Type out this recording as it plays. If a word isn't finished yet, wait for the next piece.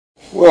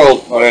Well,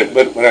 when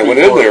I went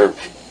in there,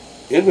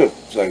 into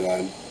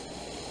Saigon,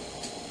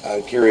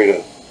 I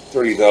carried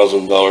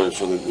 $30,000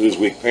 for the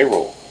Newsweek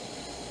payroll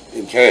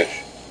in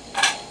cash,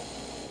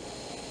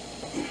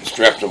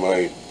 strapped to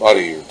my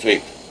body or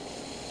taped,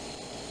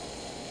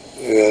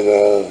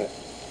 and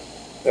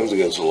that was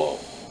against the law.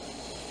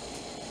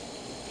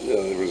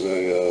 There was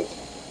a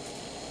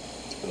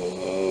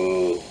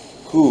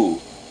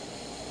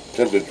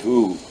attempted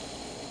coup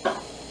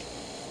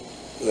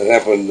that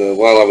happened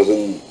while I was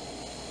in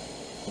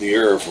the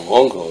air from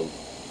Hong Kong.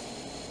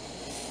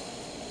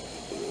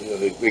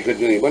 They couldn't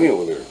get any money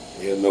over there.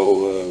 They had no,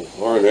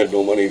 Lauren had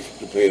no money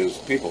to pay his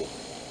people.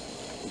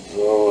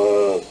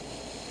 So,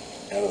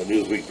 out of the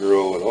Newsweek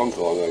Bureau in Hong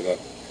Kong, I got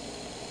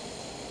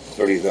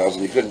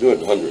 30,000. You couldn't do it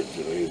in hundreds.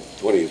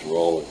 20s were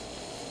all the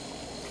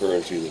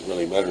currency that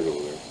really mattered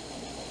over there.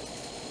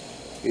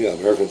 Yeah,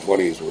 American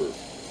 20s were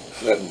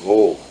set in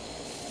gold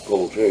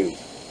chains.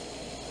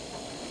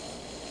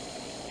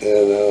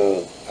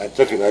 And I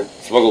took it, I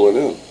smuggled it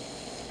in.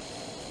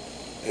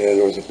 And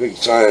there was a big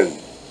sign,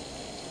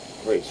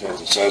 right,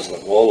 the size of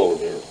that wall over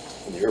there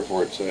in the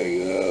airport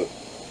saying,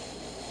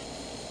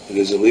 it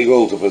is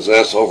illegal to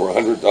possess over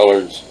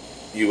 $100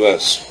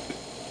 US.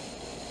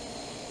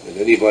 And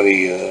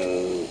anybody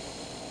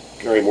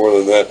carry more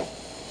than that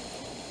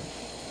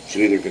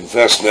should either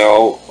confess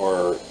now,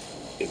 or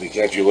if they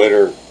catch you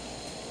later,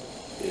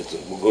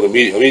 we'll go to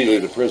immediately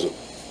to prison.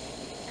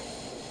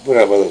 Put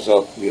out by the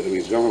South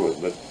Vietnamese government.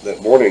 But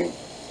that morning,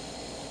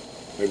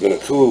 there had been a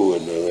coup,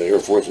 and the Air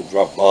Force had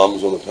dropped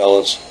bombs on the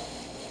palace.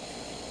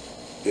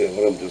 Yeah,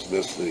 one of them just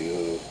missed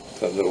the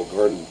Continental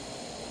Garden.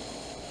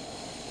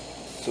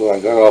 So I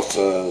got off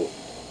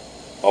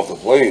the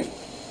plane,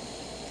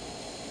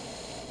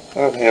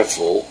 not half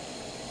full.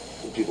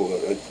 The people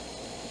I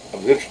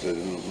was interested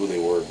in who they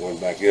were going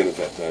back in at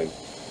that time.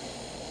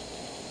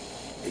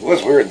 It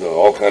was weird though,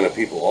 all kind of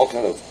people, all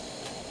kind of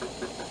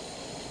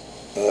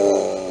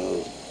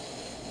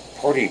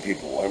party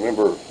people. I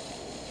remember,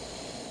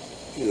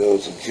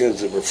 some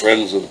kids that were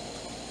friends of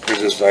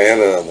Princess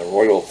Diana and the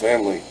royal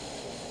family.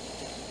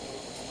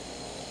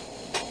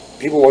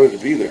 People wanted to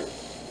be there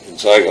in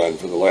Saigon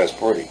for the last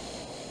party.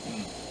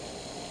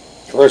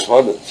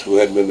 Correspondents who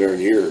hadn't been there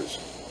in years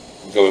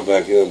were coming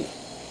back in.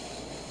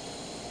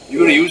 You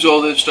going to use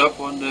all this stuff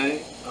one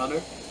day, Hunter?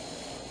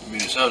 I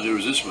mean, it sounds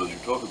irresistible as you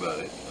talk about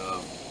it.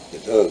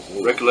 It does.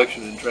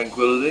 Recollection and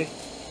Tranquility?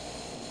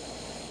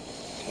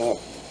 Yeah.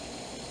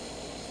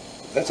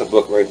 That's a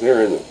book right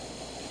there, isn't it?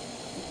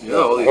 Yeah.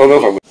 I don't know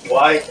if I'm...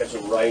 Why, as a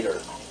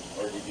writer,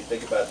 or did you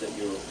think about that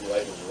you were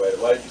writing as a writer,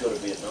 why did you go to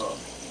Vietnam?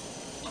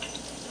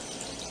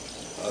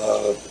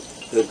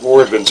 The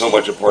war had been so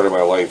much a part of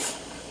my life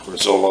for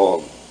so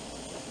long.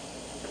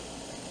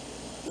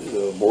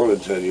 More than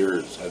 10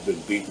 years. I've been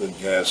beaten and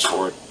gassed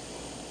for it.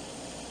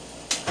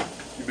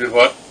 You've been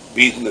what?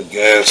 Beaten and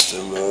gassed,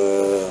 and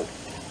the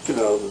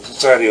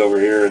society over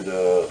here had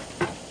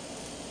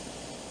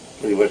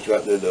pretty much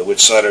gotten into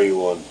which side are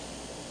you on.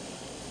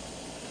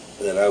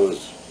 And I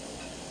was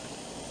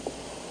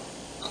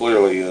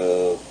clearly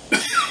on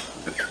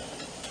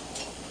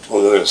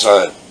the other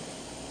side.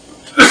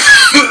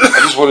 I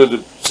just wanted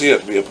to see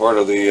it, be a part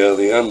of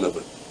the end of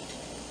it.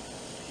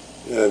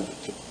 And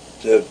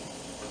Did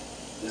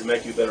it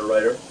make you a better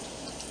writer?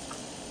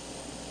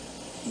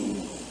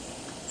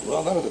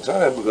 Well, not at the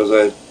time, because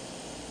I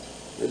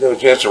didn't have a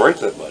chance to write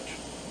that much.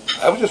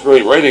 I was just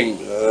really writing,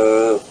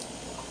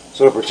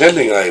 sort of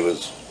pretending I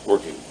was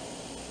working.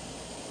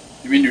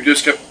 You mean you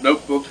just kept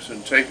notebooks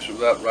and tapes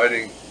without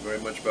writing very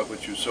much about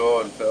what you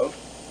saw and felt?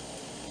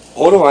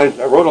 Oh no, I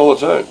wrote all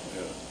the time.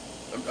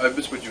 Yeah. I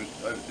missed what you...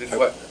 I didn't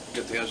quite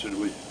get the answer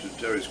to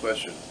Terry's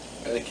question.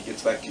 I think it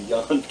gets back to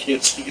Jan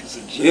canceling his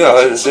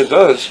insurance. Yeah, it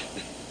does.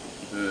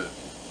 Yeah.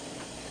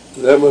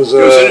 That was... It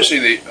was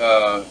interesting,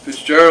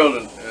 Fitzgerald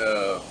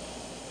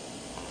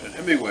and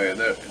Hemingway in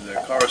their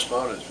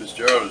correspondence,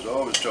 Fitzgerald is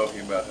always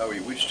talking about how he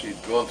wished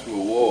he'd gone through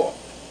a war,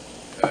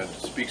 and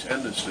speaks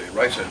endlessly,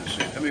 writes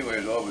endlessly. And Hemingway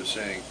is always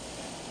saying,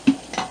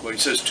 well, he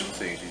says two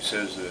things. He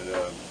says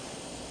that,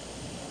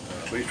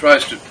 he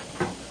tries to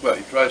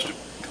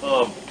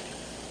calm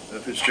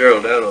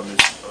Fitzgerald out on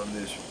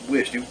this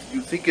wish. Do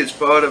you think it's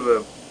part of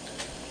a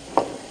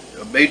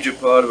major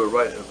part of a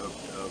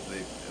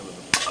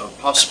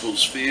possible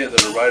sphere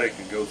that a writer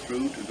can go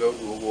through to go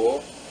to a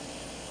war?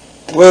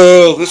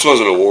 Well, this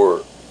wasn't a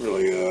war,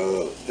 really.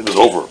 It was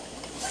over.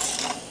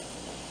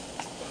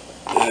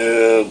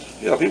 And,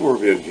 yeah, people were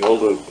being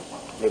killed. A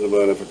friend of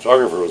mine, a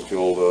photographer, was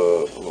killed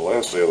on the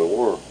last day of the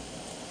war.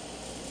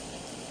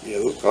 Yeah,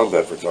 those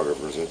combat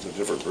photographers, it's a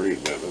different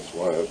breed, man. That's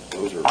why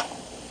those are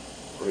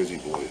crazy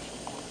boys.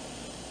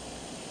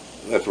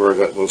 That's where I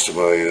got most of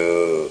my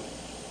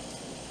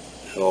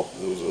help.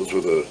 Those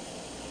were the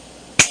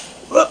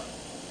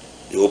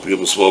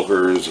opium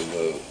smokers and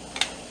the...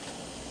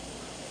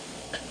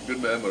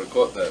 Good man would have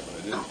caught that, but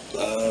I didn't.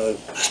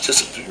 Just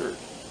disappeared.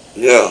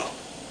 Yeah.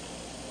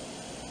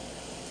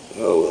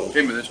 Oh well.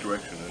 Came in this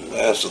direction.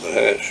 Last of the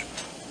hash.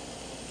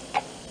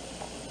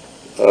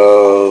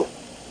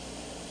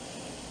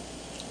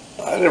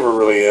 I never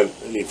really had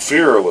any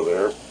fear over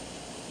there,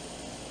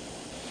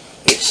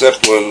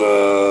 except when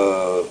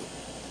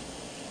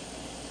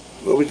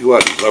well, we'd go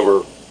out and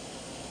cover,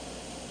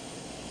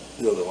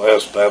 the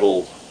last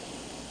battle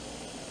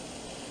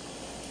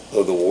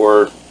of the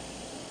war.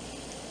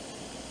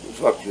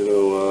 Fuck,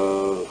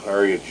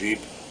 hiring a Jeep.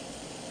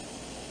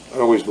 I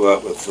always go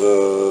out with,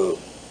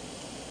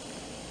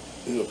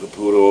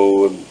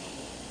 Caputo and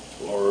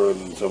Lauren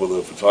and some of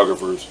the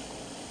photographers.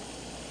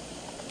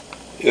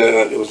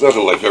 Yeah, it was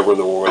nothing like covering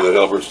the war that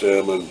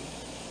Halberstam and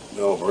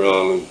Mel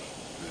Brown and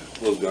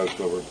those guys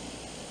covered.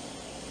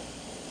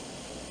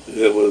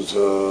 It was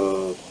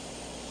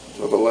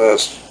one of the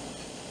last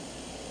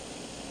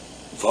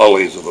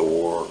volleys of the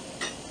war.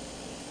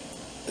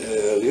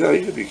 And yeah,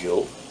 you could be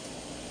killed.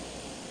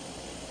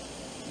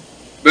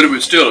 But it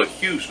was still a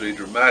hugely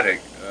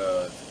dramatic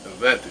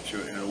event that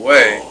you, in a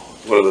way,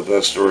 One of the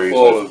best stories.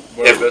 one of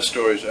the best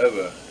stories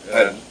ever.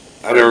 And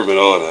I've never been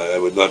on. I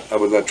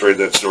would not trade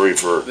that story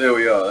for. there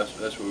we are.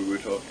 That's what we were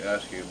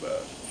asking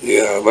about.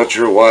 Yeah, I'm not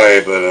sure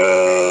why, but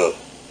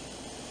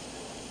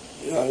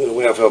in a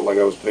way I felt like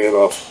I was paying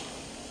off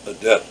a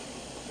debt.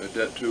 A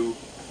debt too.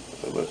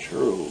 I'm not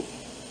sure.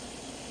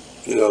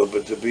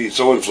 But to be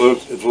so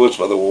influenced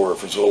by the war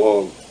for so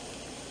long,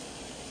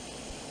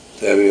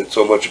 having it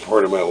so much a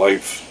part of my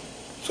life,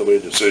 so many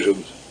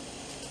decisions,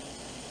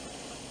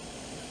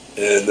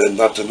 and then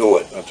not to know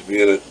it, not to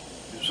be in it.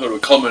 Sort of a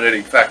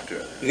culminating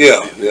factor. Yeah.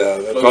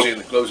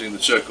 Closing the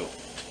circle.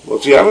 Well,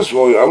 see, I was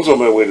on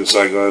my way to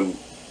Saigon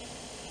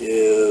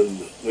in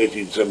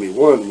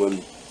 1971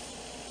 when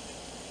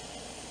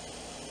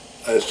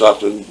I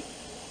stopped in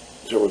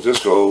San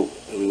Francisco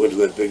and we went to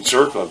that big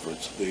SIR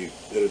conference, the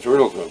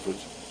editorial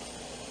conference.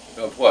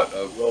 Of what?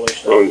 Of Rolling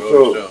Stone. Rolling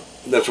Rolling Stone. Stone.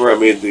 And that's where I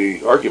made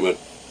the argument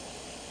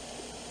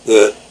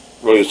that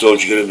Rolling Stone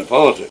should get into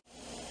politics.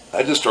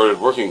 I just started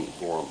working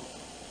for them,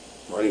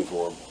 writing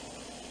for them.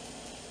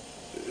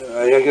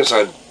 I guess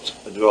I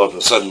developed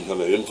a sudden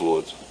kind of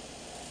influence.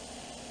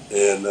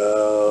 And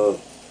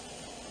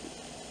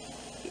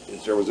in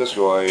San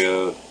Francisco,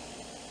 I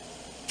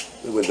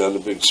went down to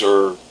Big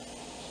Sur,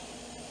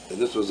 and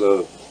this was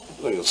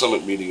like a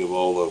summit meeting of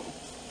all the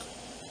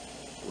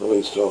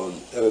Rolling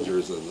Stone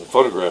editors, and the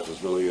photograph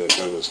was really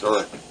kind of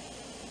historic.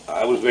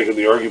 I was making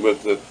the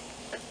argument that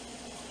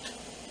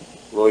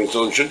Rolling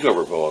Stone should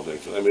cover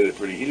politics, and I made it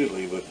pretty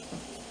heatedly, but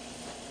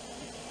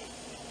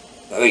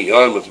I think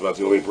Jan was about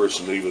the only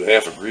person that even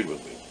half agreed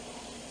with me.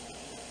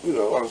 A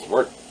lot of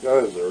smart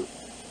guys there.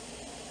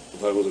 I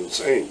thought it was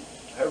insane.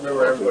 I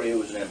remember everybody who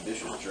was an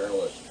ambitious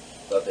journalist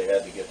thought they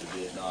had to get to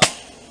Vietnam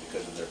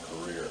because of their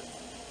career. It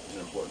was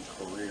an important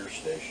career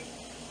station.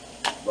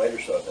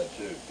 Writers thought that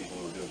too. People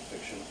who were doing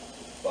fiction.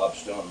 Bob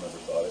Stone, I remember,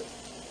 thought it.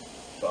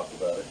 Talked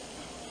about it.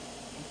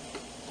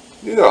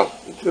 Yeah,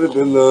 it could have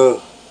been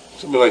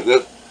something like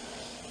that.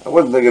 I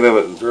wasn't thinking of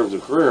it in terms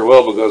of career,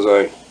 well, because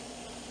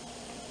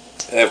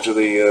after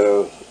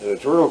the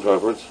editorial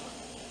conference,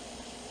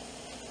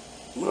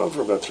 went on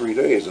for about 3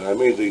 days, and I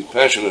made these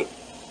passionate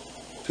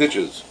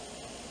pitches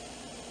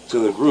to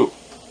the group.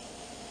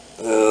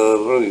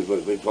 One of these,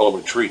 they call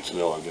them retreats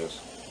now, I guess.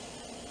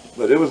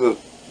 But it was a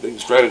big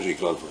strategy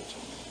conference.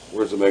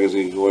 Where's the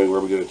magazine going? Where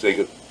are we going to take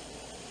it?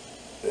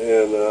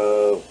 And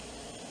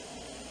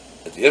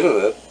at the end of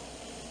that,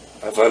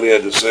 I finally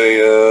had to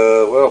say,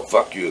 well,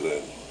 fuck you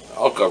then.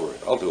 I'll cover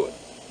it. I'll do it.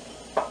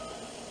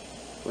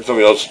 Or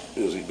somebody else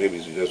maybe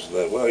suggested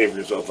that, well, if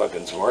you're so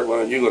fucking smart, why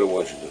don't you go to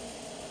Washington?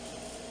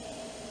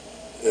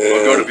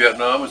 Or go to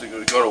Vietnam? Was it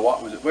going to go to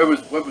what? Was it where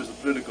was the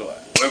political?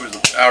 Where was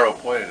the arrow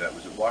pointed at?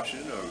 Was it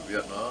Washington or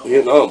Vietnam?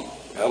 Vietnam.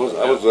 I was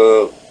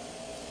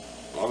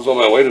on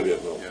my way to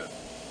Vietnam. Yeah.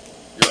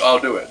 I'll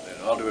do it. Then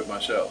I'll do it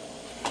myself.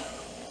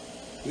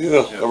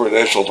 Yeah, cover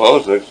national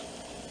politics.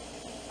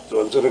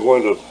 So instead of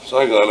going to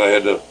Saigon, I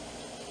had to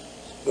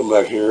come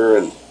back here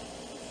and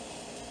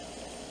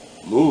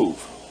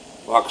move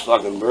lock,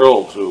 stock, and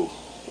barrel to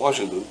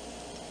Washington.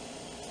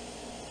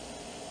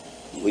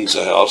 Lease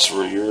a house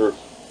for a year.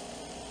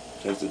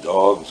 Take the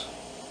dogs.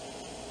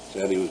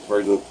 Sandy was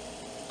pregnant.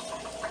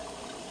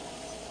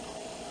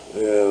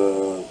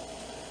 And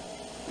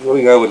the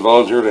only guy who would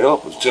volunteer to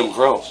help was Tim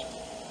Krause.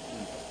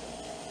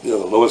 The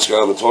lowest guy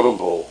on the totem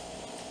pole.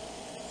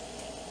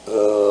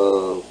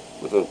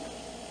 With a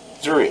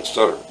serious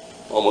stutter.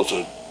 Almost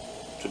a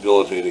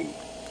debilitating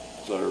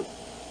stutter.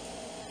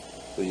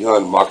 The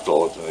Jan mocked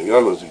all the time.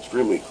 Jan was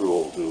extremely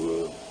cruel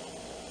to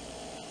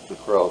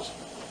Krause,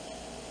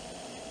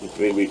 which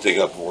made me take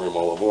up for him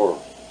all the more.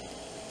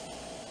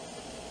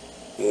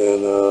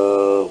 And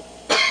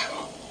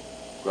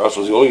Krause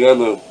was the only guy in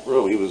the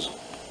room.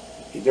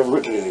 He'd never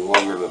written anything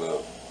longer than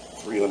a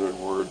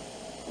 300-word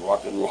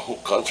rock and roll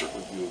concert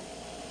review.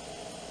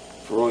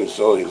 For Rolling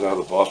Stone, he was out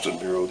of the Boston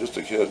Bureau, just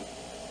a kid.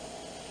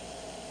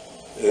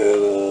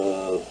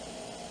 And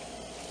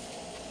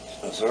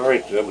I said, all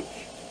right, Jim, it's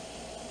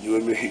you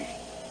and me.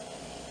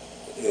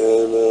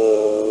 And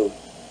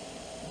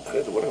I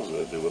didn't know what I was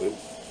going to do with him,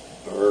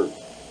 or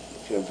the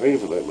campaign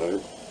for that matter.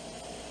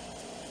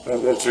 I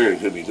figured it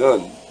could be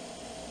done.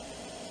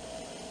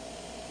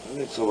 I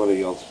think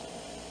somebody else.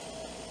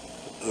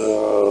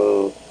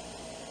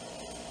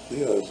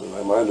 Yeah, so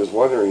my mind is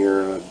wandering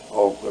here in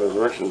all kind of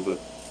directions, but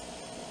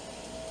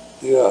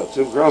yeah,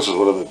 Tim Krause is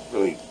one of the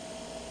really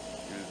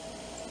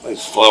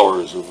nice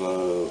flowers of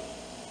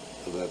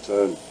that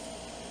time.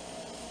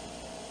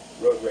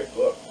 Wrote a great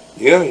book.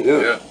 Yeah, he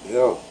did. Yeah.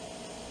 Yeah.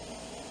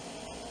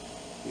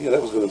 Yeah,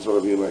 that was going to sort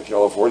of be my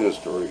California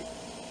story.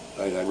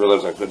 I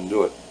realized I couldn't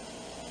do it.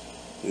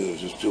 It was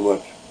just too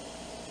much.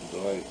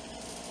 So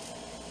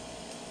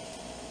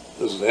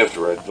this is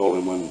after I told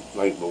him one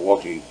night in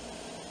Milwaukee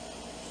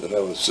that I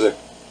was sick.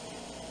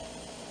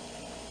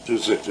 Too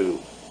sick to.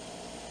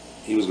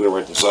 He was going to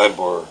write the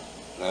sidebar,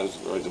 and I was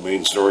going to write the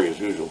main story as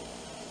usual.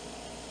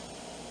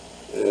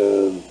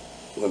 And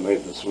one night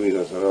in the suite,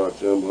 I said, "Oh,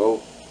 Tim,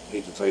 well, I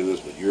hate to tell you this,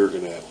 but you're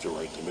going to have to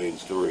write the main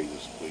story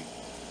this week.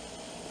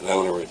 And I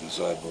want to write the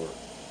sidebar."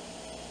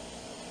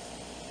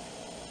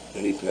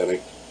 And he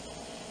panicked.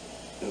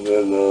 And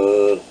then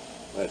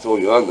I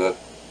told Jan that.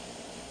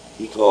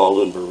 He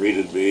called and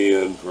berated me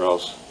and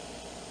Krause.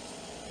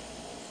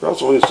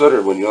 Krause only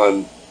stuttered when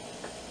Jan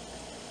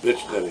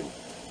bitched at him.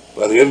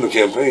 By the end of the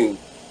campaign,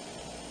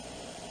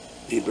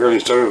 he barely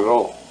stuttered at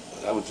all.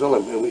 I would tell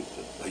him, man, you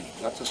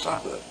got to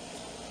stop that.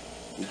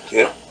 We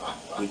can't,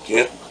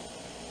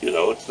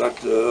 it's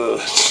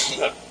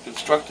not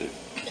constructive.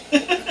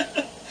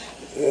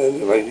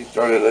 And he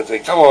started, I'd say,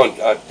 come on,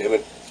 God damn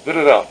it, spit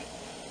it out.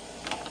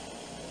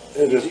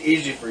 And It's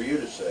easy for you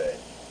to say.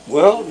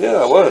 well, yeah,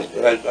 I was.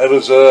 But I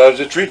was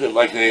just treating him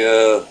like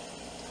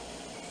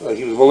like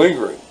he was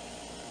malingering.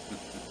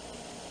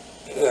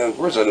 And of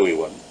course I knew he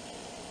wasn't.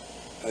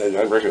 And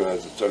I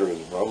recognized that stuttering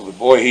was a problem. But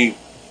boy, he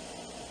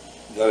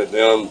got it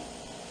down.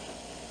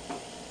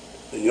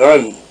 And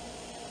Jan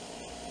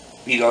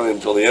beat on him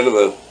until the end of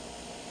the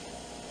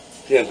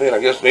campaign. I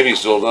guess maybe he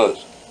still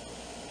does.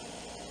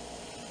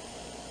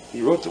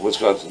 He wrote the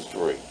Wisconsin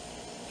story.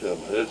 I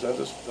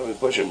just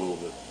push him a little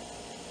bit.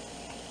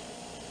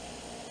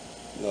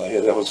 No,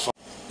 yeah, that was fun.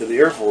 In the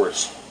Air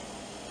Force,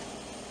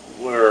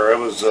 where I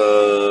was,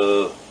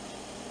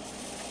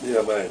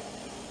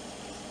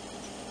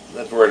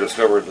 that's where I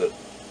discovered that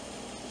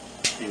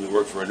you could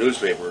work for a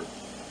newspaper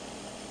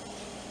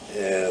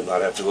and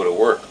not have to go to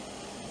work.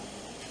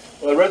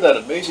 Well, I read that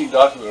amazing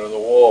document on the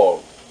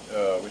wall,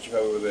 which you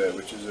have over there,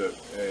 which is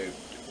a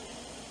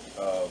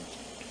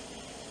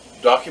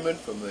document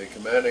from the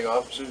commanding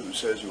officer who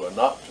says you are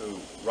not to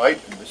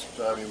write, and this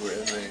time you were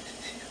in the...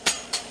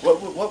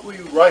 What were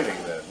you writing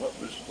then?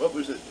 What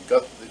was it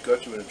that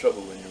got you into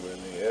trouble when you were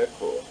in the Air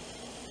Corps?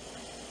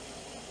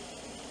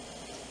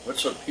 What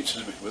sort of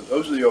pieces of...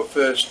 Those are your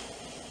first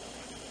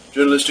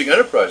journalistic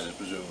enterprises,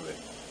 presumably.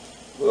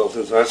 Well,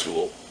 since high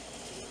school,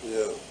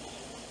 yeah.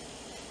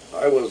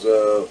 I was,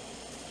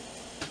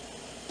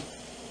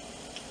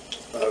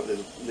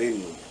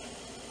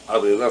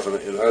 oddly enough,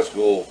 in high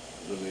school,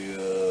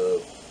 the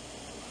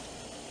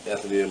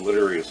Athenaeum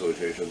Literary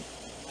Association.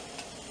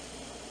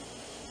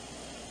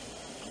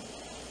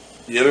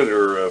 The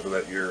editor for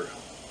that year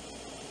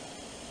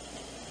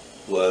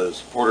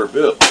was Porter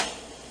Bibb.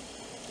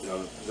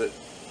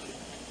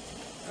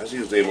 I see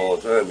his name all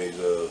the time. He's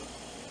a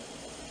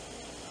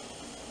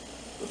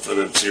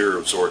financier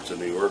of sorts in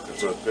New York. I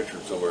saw his picture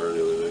somewhere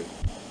the other day.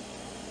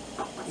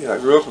 Yeah, I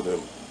grew up with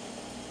him.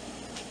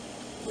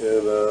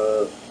 And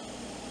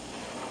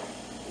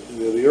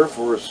in the Air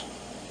Force,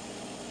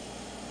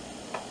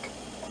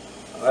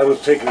 I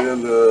was taken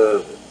in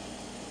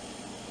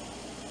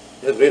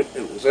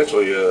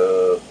essentially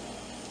to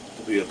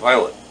be a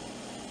pilot,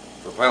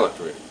 for pilot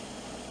training.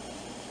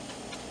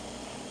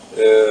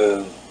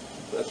 And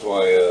that's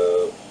why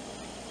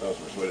I was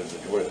persuaded to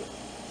join it.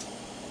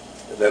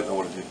 And then I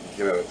wanted to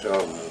get out of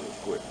town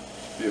quick.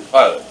 Be a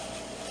pilot.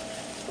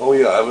 Oh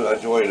yeah, I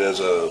joined as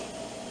a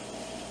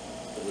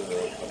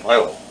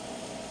pilot.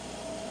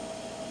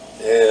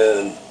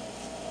 And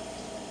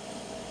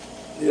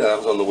yeah, I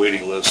was on the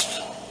waiting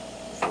list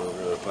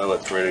for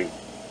pilot training.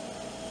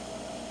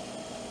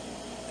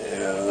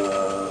 And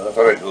I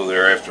thought I'd go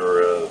there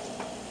after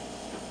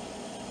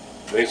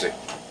basic.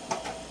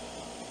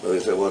 But they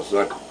said, well, it's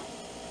not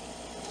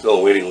still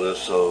a waiting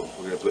list, so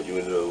we're going to put you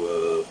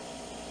into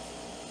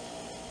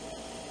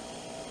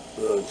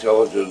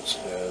intelligence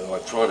and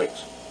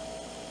electronics.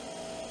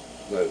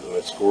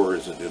 My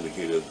scores had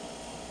indicated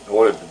I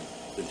wanted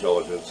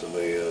intelligence, and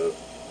they said,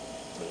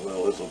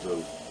 well, listen to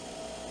them.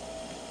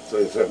 So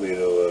they sent me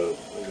to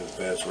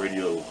advanced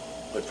radio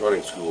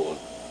electronics school.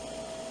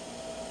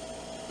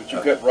 But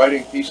you kept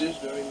writing pieces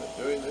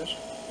during this?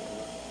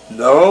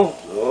 No.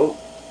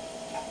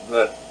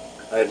 But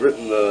I had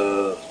written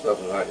stuff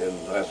in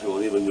high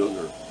school, even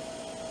younger.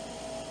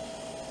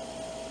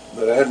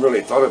 But I hadn't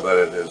really thought about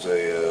it as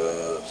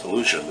a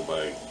solution to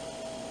my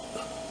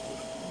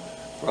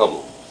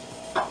problem.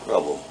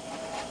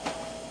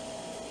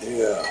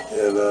 Yeah,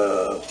 and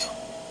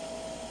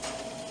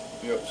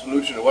Your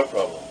solution to what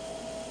problem?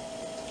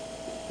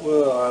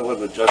 well, I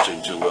wasn't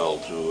adjusting too well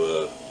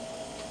to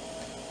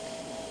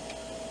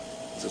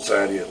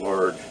society at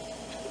large.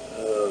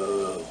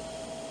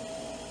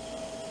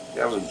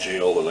 I was in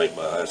jail the night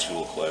my high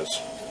school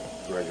class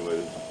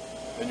graduated.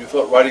 And you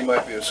thought writing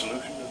might be a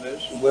solution to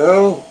this?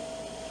 Well,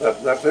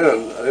 not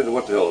then. I didn't know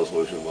what the hell the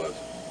solution was.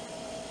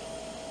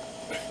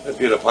 If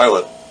being a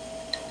pilot,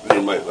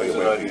 it might be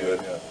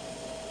good. Yeah.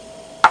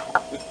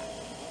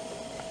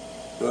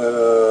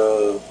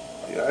 But,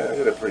 yeah, I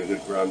got a pretty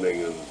good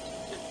grounding in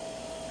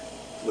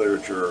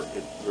literature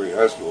during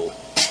high school.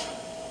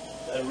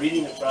 And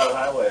reading the Trout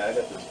Highway, I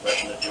got the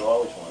impression that you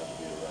always wanted to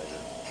be a writer.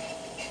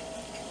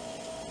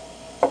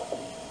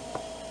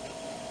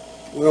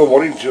 Well,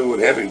 wanting to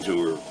and having to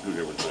are two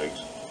different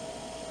things.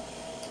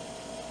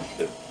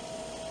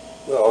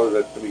 Well,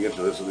 let me get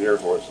to this in the Air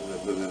Force.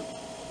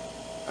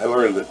 I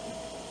learned that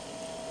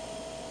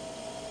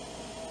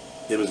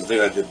it was the thing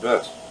I did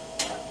best.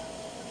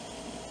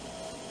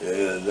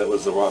 And that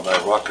was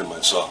my rock in my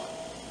sock,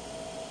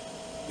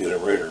 being a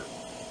writer.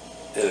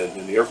 And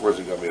in the Air Force,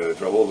 it got me out of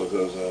trouble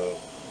because,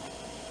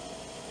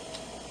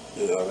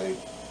 you know,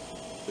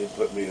 they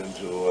put me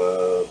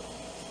into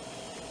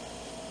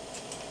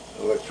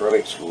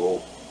electronics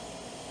school.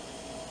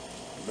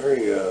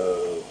 Very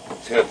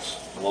intense,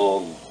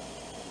 long,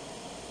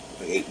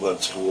 like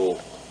 8-month school.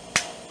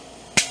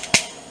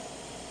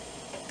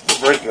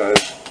 Great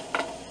guys.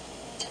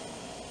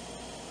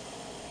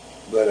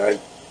 But I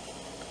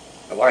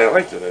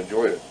liked it, I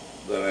enjoyed it.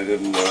 But I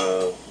didn't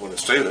want to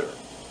stay there.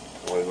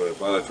 I wanted to go to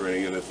pilot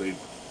training, and if they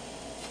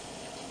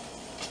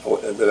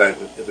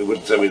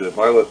wouldn't send me to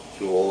pilot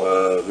school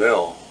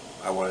now,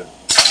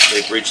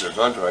 they breached their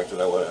contract,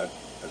 and I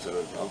said,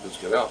 I'll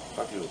just get out,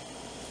 fuck you.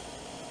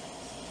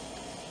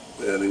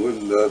 And they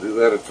wouldn't do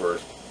that at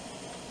first.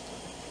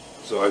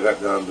 So I got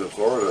down to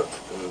Florida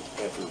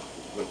after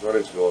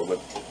electronics school. I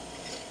went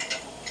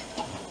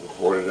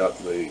reported out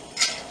in the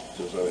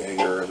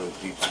hangar in the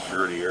deep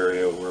security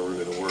area where we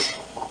were going to work.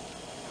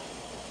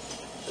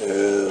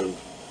 And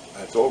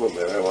I told them,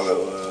 man,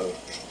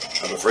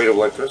 I'm afraid of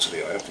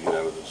electricity. I have to get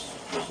out of this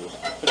business.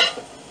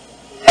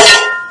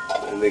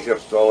 And they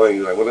kept stalling,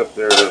 and I went up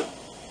there to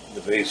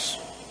the base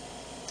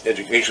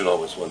education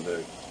office one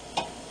day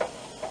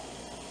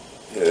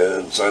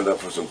and signed up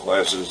for some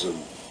classes at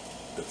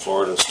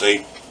Florida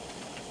State.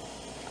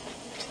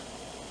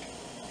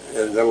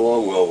 And got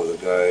along well with a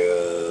guy,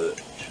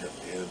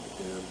 and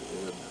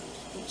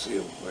I can see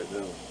him right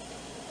now.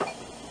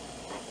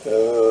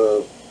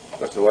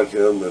 Got to like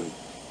him, and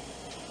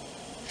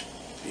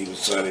he was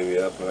signing me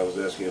up, and I was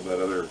asking about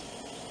other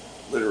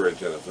literary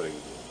kind of things.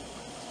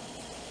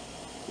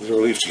 It was a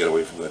relief to get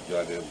away from that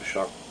goddamn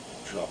shop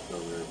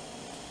down there.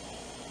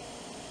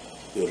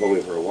 He was with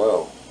me for a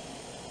while,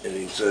 and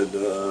he said,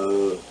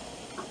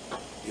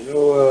 you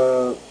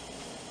know,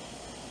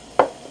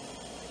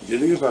 do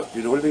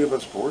you know anything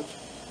about sports?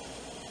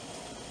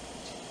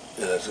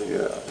 And I said,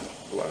 yeah, I know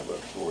a lot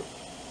about sports.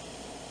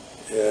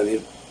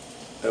 And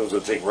I was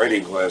going to take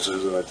writing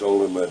classes, and I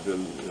told him I'd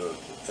been,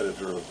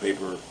 editor of a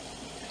paper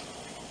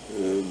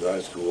in high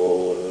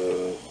school,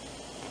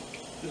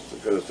 just the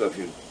kind of stuff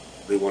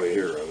they want to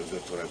hear.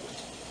 That's what I was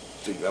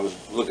thinking. I was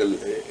looking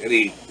at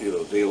any,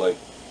 day like,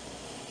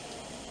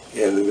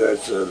 and the guy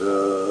said,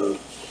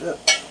 shit,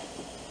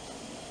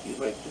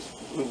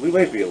 we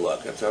might be in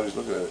luck. That's how he was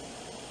looking at it.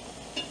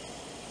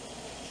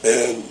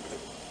 And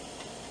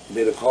he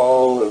made a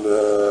call and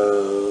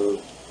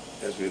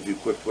asked me a few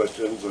quick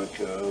questions, like,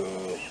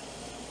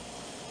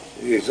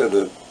 he said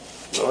that,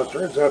 it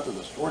turns out that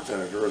the sports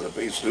editor of the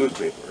base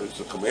newspaper, it's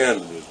a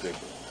command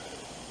newspaper.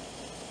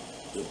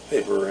 The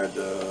paper had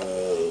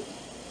a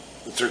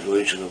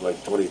circulation of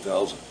like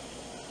 20,000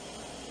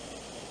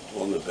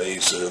 on the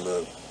base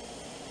and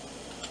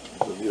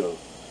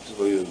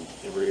civilian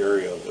every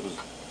area.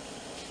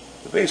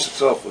 The base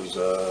itself was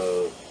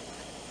the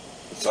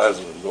size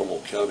of a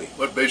normal county.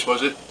 What base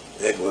was it?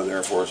 Eglin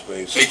Air Force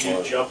Base. Did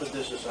you jump at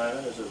this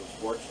assignment as a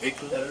sports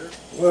editor?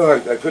 Well,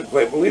 I couldn't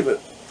quite believe it.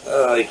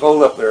 He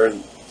called up there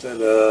and said,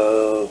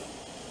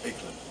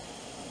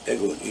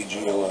 Eglin,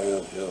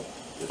 E-G-L-I-N, yeah.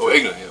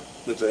 Eglin, yeah.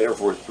 It's an Air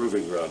Force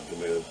Proving Ground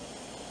Command,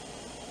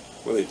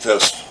 where they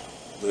test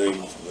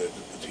things.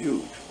 It's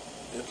huge.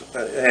 It's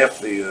half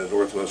the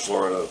Northwest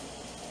Florida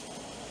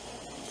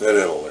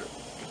Panhandle there.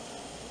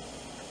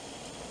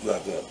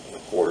 Not that, a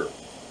quarter.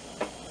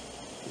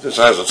 It's the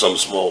size of some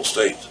small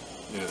states.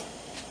 Yeah.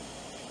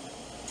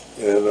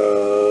 And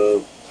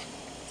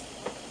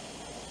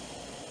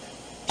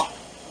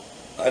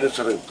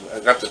I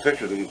got the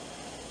picture. The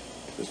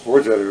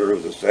sports editor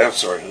was a staff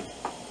sergeant.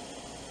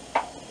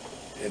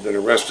 Had been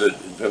arrested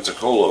in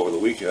Pensacola over the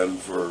weekend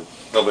for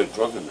public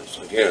drunkenness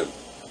again.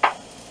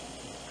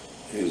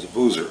 He was a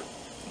boozer,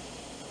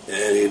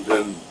 and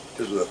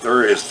this was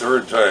his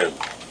third time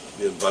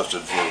being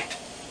busted for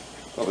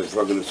public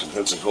drunkenness in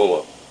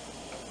Pensacola.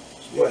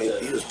 Yeah,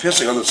 he was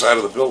pissing on the side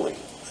of the building.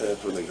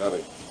 That's when they got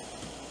him.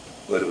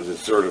 But it was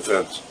his third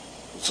offense,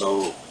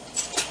 so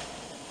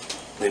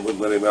they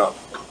wouldn't let him out.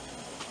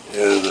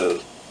 And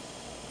the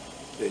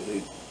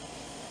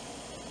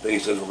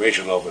base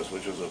information office,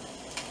 which is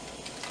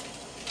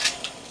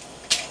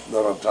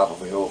not on top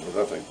of a hill for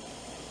nothing.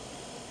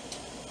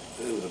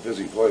 It was a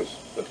busy place,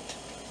 but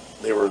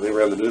they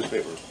ran the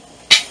newspaper.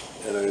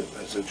 And I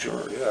said,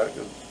 sure, yeah, I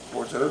can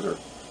sports editor.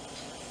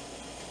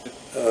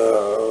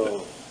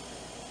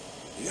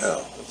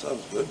 Yeah, that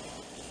sounds good.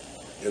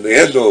 And they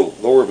had no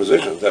lower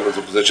positions. That was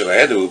a position I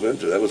had to move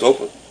into. That was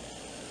open.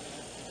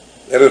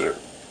 Editor.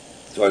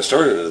 So I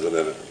started as an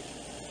editor.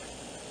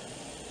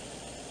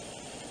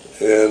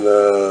 And,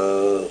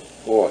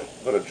 boy,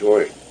 what a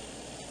joy.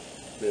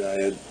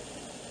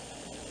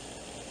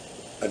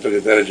 I took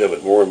advantage of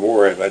it more and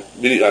more. I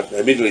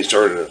immediately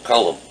started a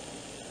column.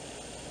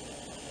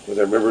 But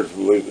I remember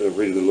from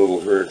reading the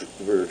Louisville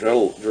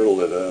Journal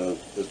that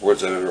the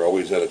sports editor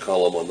always had a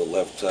column on the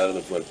left side of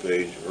the front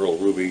page, Earl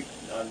Ruby.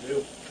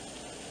 Non-do.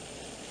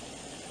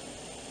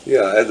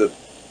 Yeah, I had the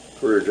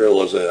Courier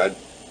Journal. I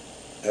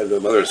had my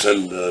mother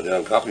send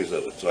down copies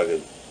of it so I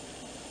could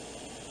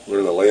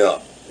learn the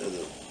layout and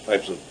the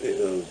types of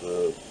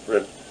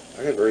print.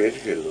 I got very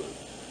educated on it.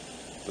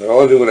 But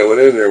all I knew when I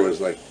went in there was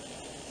like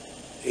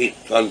 8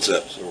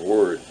 concepts or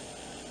words.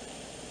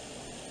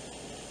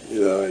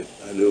 You know,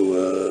 I knew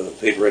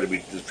paper had to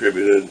be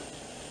distributed.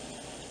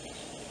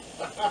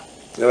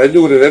 And I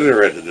knew what an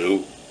editor had to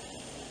do.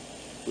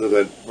 Because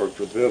I worked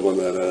with him on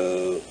that.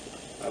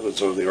 I was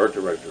sort of the art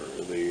director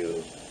of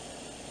the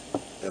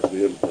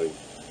FBM thing.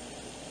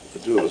 The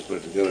two of us put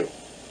it together.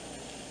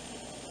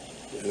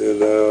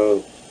 And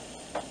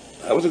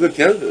I was a good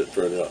candidate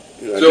for it.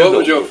 You know, So what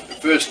was your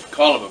first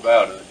column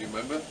about? Do you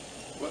remember?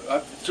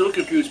 I'm still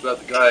confused about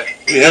the guy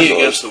peeing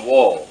against the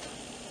wall.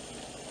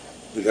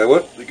 The guy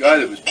what? The guy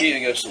that was peeing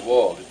against the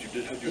wall. Did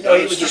you He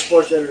notice was the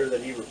sports editor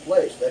that he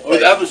replaced.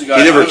 that was the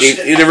guy. He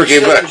never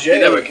came back. He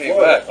never came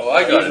back. Oh,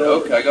 I got it.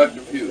 Okay, I got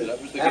confused. I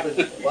was Happened,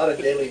 a lot of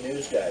daily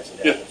news guys.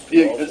 Yeah,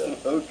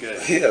 okay.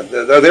 Yeah,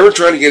 they were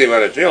trying to get him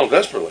out of jail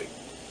desperately.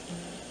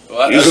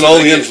 Well, Using all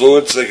the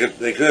influence they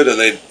could, and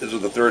this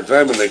was the third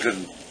time, and they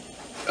couldn't.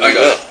 I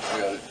got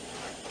it.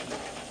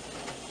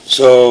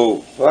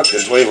 So, fuck,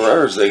 in 24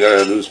 hours they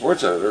got a new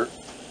sports editor.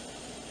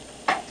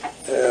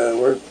 And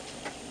we're...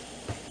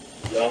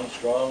 Young,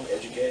 strong,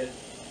 educated,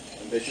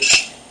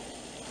 ambitious.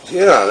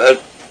 Yeah,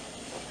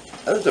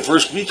 that was the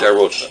first week I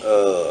wrote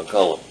a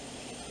column.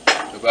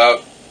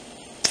 About?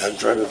 I'm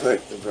trying to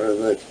think.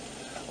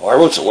 Oh, I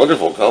wrote some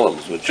wonderful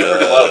columns, which... You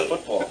covered a lot of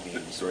football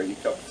games, right? You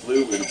covered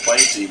flu and the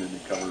playing team, and you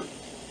covered...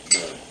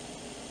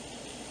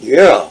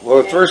 Yeah, well,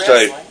 at first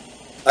I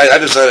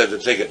decided to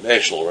take it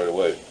national right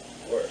away.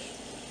 Of course.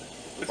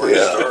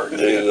 Yeah,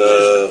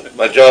 and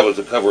my job was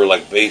to cover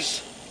like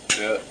base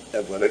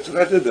athletics, and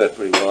I did that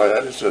pretty well. I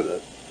understood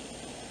that.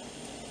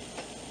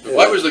 But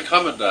why was the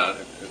commandant,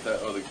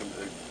 or the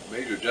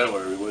major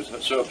general, was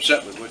so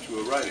upset with what you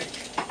were writing,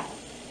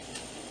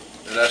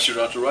 and asked you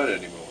not to write it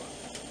anymore?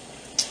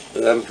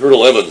 And that was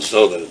Colonel Evans,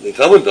 so the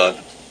commandant.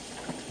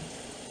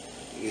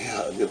 Yeah,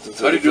 how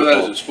do you do that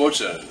as a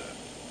sports editor?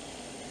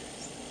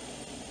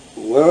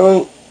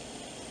 Well,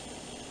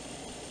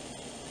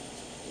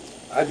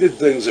 I did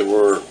things that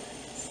were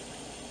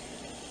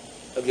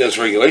against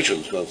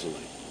regulations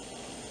constantly.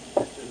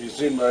 Have you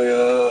seen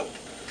my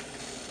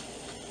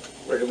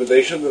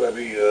recommendation that I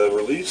be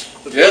released?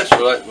 Yes,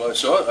 well, I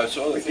saw it. I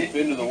saw the thing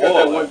into the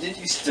wall. Didn't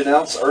you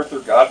denounce Arthur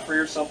Godfrey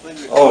or something?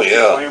 Oh,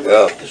 yeah.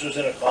 This was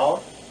in a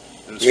column?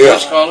 In a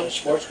sports column? In a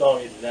sports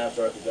column, you denounced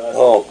Arthur Godfrey.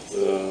 Oh,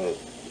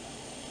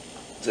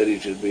 said he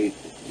should be.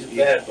 He's a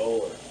bad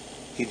bowler.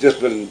 He'd just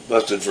been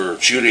busted for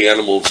shooting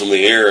animals in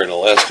the air in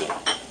Alaska.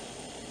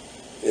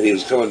 And he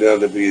was coming down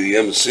to be the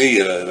MC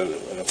at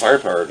a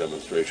firepower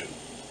demonstration,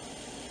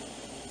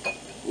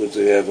 which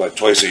they have like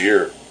twice a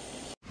year.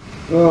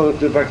 Well, let's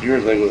get back to your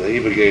thing with the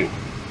HEBA game.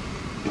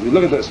 If you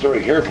look at that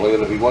story carefully,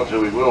 and if you want to,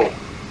 we will.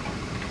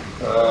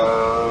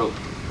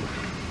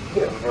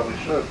 Yeah, we probably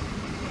should.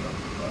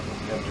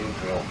 Campaign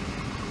trail.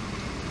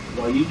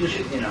 Well, you just,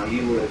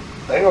 you were...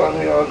 Hang on,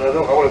 I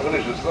want to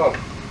finish this thought.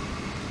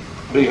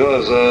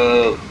 Because,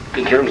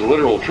 in terms of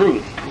literal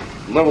truth,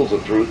 levels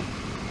of truth,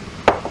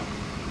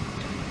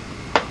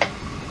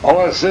 all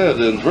I said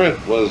in print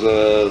was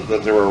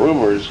that there were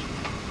rumors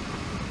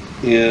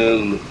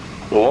in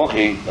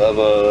Milwaukee of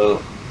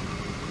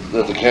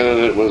that the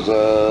candidate was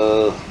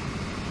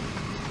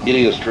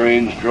eating a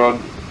strange drug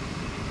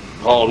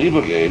called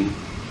Ibogaine.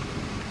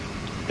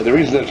 And the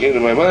reason that came to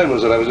my mind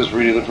was that I was just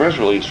reading the press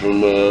release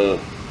from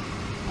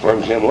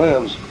Farm Chem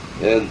Labs,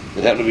 and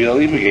it happened to be on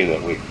Ibogaine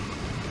that week.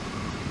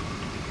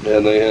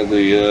 And they had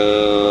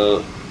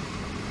the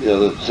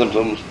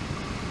symptoms.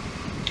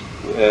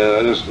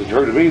 And it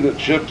occurred to me that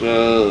shit,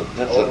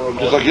 that's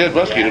just like Ed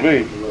Muskie to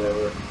me.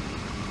 Whatever.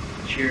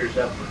 Cheers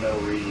up for no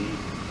reason.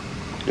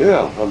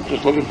 Yeah, I'm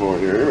just looking for it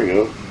here. Here we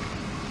go.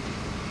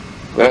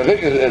 But I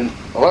think in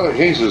a lot of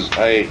cases,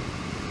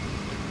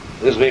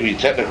 this may be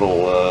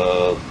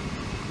technical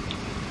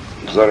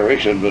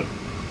exoneration, but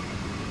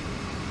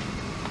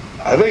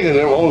I think in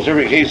almost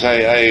every case,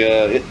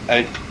 there's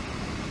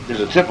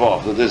a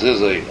tip-off that this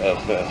is a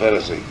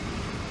fantasy.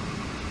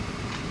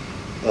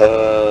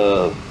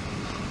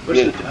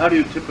 How do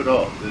you tip it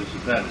off that it's a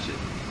fantasy?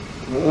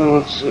 Well,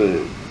 let's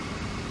see.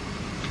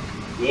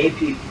 The AP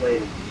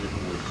played as if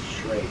it was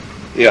straight.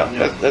 Yeah, You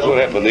know, that's what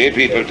happened. The AP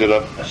picked it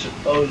up. A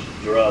supposed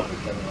drug or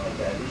something like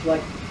that. It's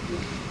like,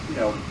 you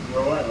know,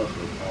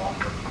 relentlessly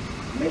awful.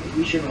 Maybe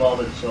we should have all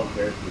been so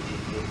embarrassed with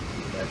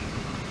confession.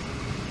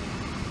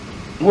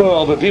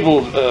 Well, but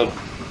people,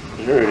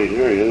 here he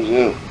is,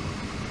 yeah.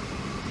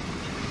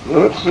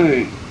 Well, let's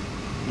see.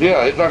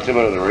 Yeah, it knocked him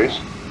out of the race.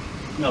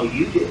 No,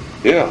 you did.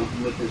 Yeah.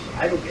 With this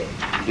idle game.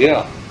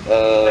 Yeah.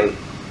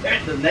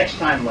 There's the next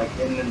time, like,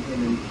 in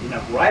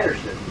a writer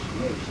said this to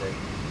me, say,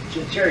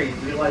 Terry, you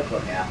realize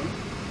what happened? I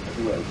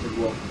said, well, he said,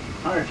 well,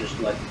 Hunter just,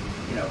 like,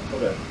 you know,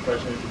 put a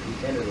presidential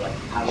contender, like,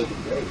 out of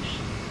the race.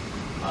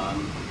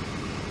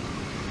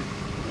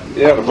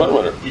 Yeah, the front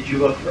runner. Did you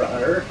vote for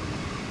Hunter?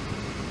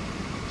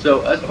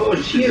 So I suppose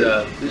it's huge.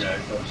 this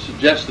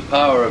suggests the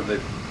power of the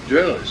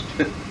journalist.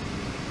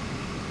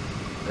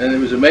 And it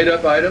was a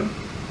made-up item?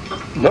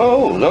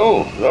 No,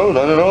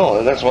 not at all.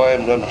 And that's why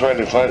I'm trying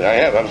to find.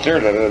 I'm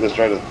staring at it. I'm just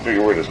trying to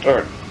figure where to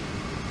start.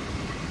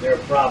 There are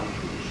problems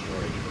with this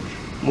story,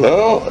 George.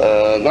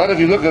 Well, not if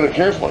you look at it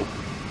carefully.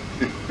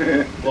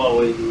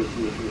 Well, it was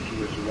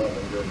what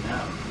I'm doing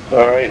now.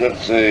 All right,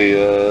 let's see.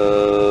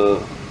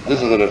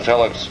 This is an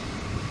italics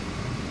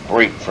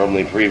break from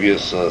the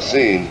previous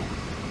scene.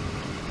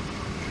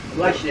 I'd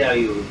like to see how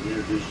you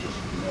introduce this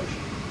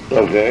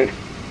notion. Okay,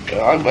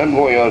 I'm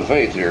going on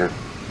faith here.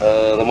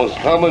 The most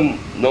common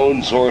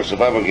known source of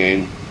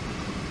ibogaine.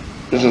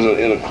 This is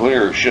in a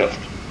clear shift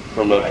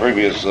from the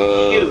previous.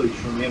 Huge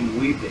from him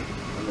weeping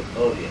on the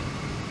podium,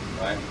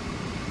 right?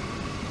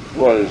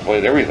 Well, it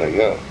explained everything.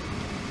 Yeah.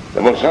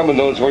 The most common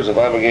known source of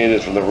ibogaine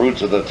is from the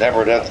roots of the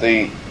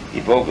Tabernacle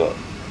iboga,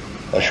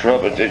 a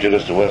shrub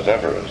indigenous to West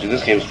Africa. See,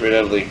 this came straight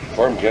out of the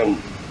Farm Chem.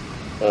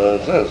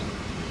 It says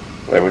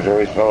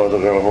Laboratories, Palo Alto,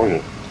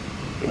 California,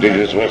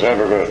 indigenous to West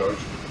Africa.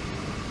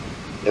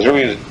 As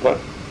early as what?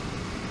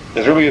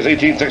 As early as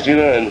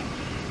 1869,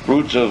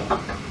 roots of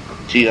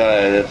TI,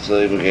 that's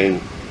ibogaine,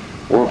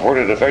 were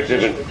reported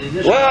effective in. Is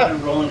this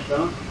in Rolling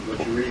Stone?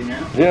 What you're reading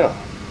now?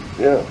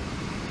 Yeah.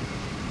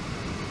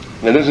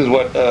 And this is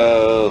what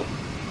the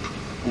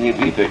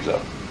EP picks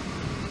up.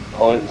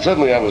 Oh, and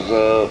suddenly I was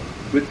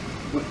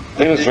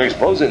famous for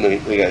exposing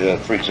the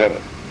freak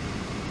seven.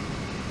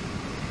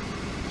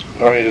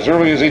 All right, as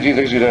early as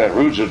 1869,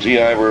 roots of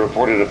TI were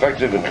reported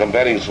effective in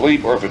combating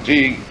sleep or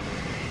fatigue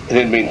and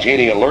in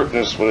maintaining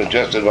alertness when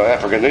ingested by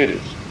African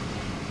natives.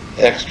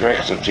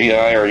 Extracts of TI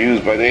are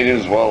used by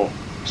natives while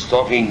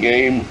stalking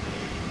game.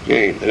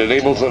 It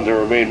enables them to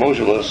remain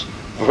motionless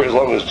for as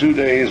long as 2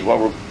 days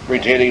while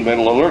retaining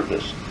mental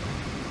alertness.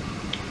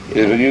 It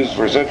has been used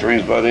for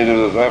centuries by natives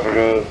of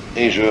Africa,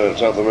 Asia, and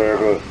South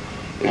America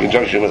in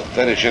conjunction with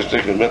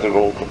fetishistic and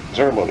mythical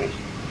ceremonies.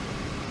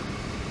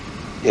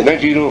 In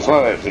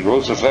 1905, the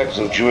gross effects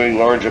of chewing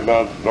large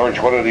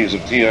quantities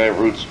of TI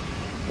roots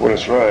were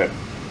described.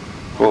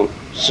 Quote,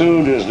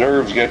 soon his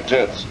nerves get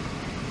tense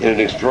in an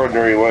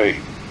extraordinary way.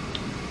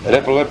 An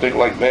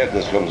epileptic-like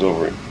madness comes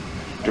over him,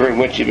 during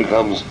which he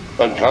becomes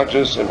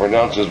unconscious and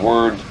pronounces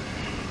words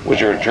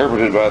which are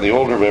interpreted by the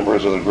older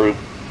members of the group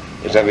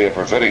as having a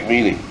prophetic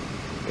meaning,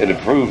 and to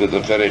prove that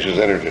the fetish has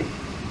entered him.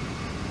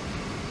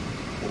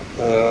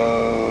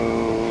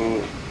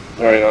 All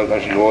right, I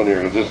should go on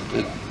here.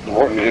 The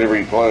more you get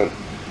every plan.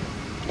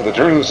 At the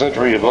turn of the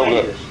century,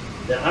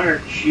 The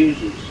Hunter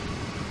chooses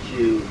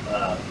to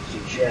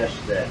suggest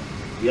that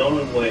the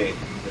only way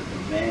that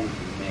the man can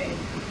remain,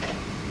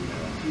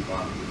 keep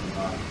on is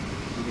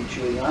to be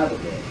chewing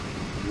ibogaine.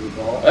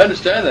 I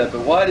understand that,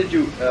 but why did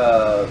you,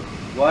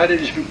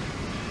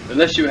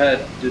 unless you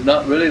did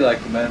not really like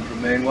the man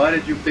from Maine, why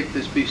did you pick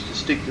this piece to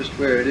stick just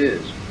where it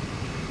is?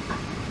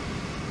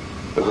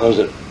 Because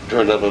it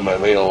turned up in my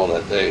mail on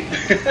that day.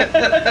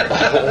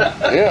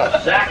 Yeah.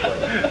 Exactly.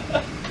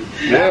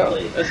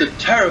 Yeah. That's a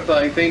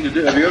terrifying thing to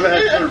do. Have you ever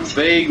had sort of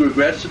vague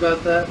regrets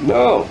about that?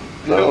 No.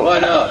 Why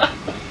not?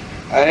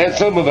 I had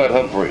some about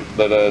Humphrey,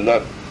 but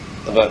not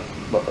about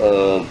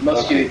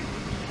Muskie.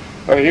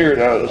 All right, here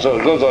now. So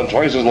it goes on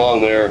twice as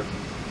long there,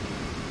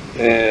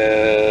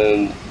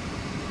 and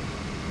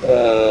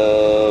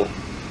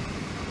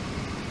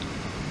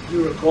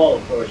You recall,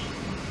 of course,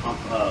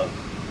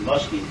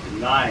 Muskie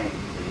denying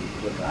that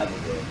he took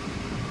ibogaine.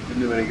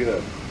 Didn't do any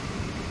good.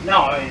 No,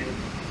 I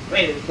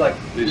mean, it's like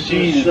The this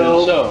scene is has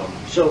been sown.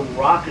 so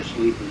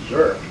raucously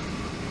berserk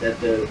that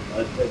the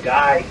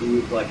guy who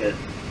was like a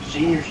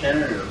senior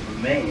senator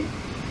from Maine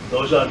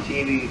goes on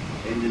TV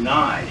and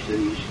denies that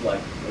he's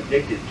like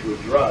addicted to a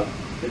drug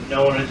that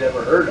no one has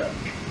ever heard of.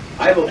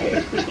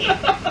 Ibogaine.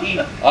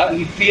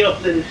 He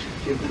feels that it's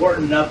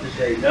important enough to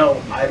say no,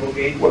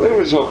 ibogaine. well, they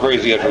were so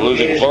crazy after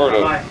losing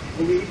Florida.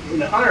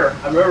 In Hunter,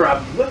 I remember I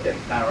looked at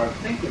Hunter, I was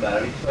thinking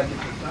about it. It's like at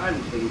the time,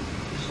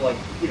 it's like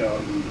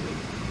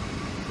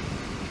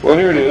Well,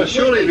 here it Well, is.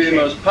 surely it'd be the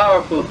most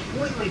powerful.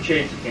 completely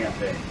changed the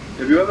campaign.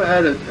 Have you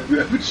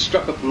ever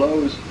struck a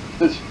blow as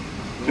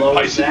Blow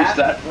as divisive as that?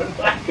 that one?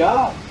 My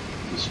God.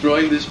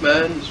 Destroying this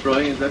man,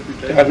 destroying his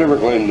reputation. I've never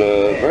claimed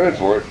credit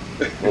for it.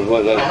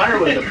 Hunter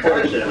was the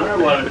president.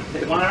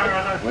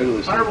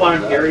 Hunter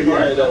wanted Gary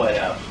Hart at the White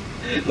House.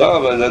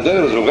 No, but then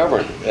it was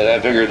McGovern, and I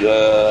figured.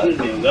 Excuse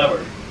me,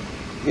 McGovern.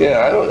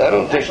 Yeah, I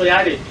don't think Actually,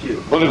 I did too.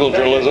 political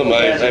journalism.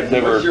 I've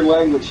never. What's your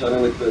language on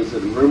it? Is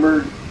it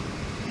rumored?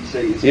 You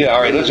say it's Yeah,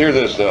 all right. Let's hear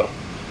this now.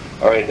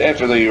 All right.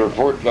 After the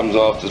report comes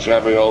off,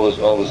 describing all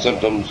the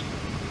symptoms,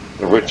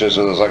 the richness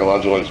of the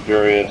psychological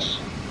experience,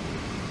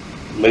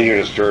 many are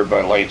disturbed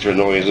by lights or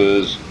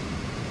noises.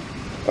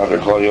 Dr.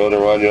 Claudio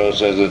Naranjo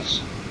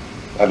says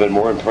I've been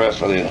more impressed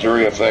by the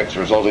enduring effects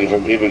resulting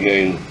from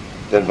Ibogaine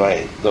than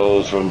by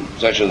those from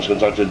sessions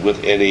conducted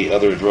with any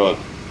other drug.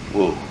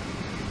 Woo.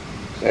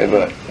 Stand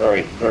back. All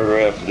right.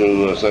 Paragraph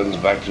to sentence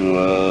back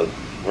to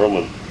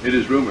Roman. It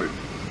is rumored.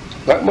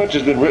 Not much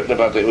has been written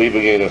about the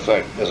Ibogaine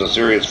effect as a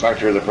serious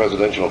factor in the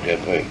presidential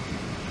campaign.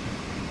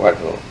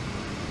 Wacko.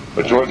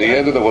 But toward the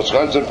end of the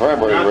Wisconsin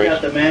primary Not race...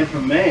 got the man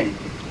from Maine.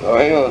 Oh,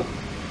 hang on.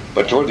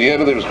 But toward the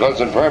end of the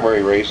Wisconsin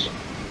primary race,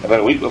 about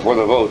a week before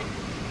the vote,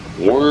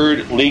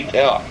 word leaked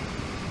out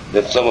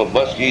that some of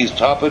Muskie's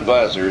top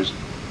advisors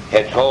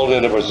had called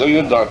in a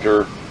Brazilian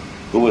doctor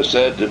who was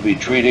said to be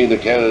treating the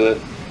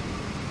candidate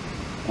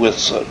with,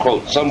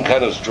 quote, some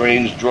kind of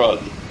strange drug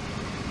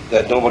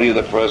that nobody in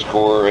the press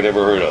corps had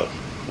ever heard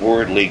of.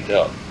 Word leaked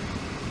out.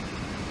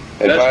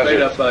 That's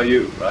made up by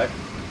you, right?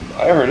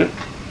 I heard it.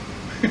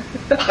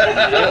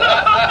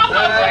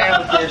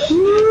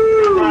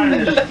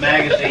 This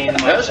magazine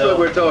That's what myself.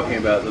 we're talking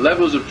about, the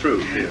levels of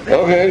truth here.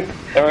 Okay.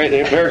 All right,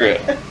 in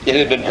paragraph. It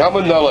had been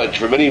common knowledge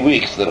for many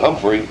weeks that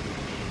Humphrey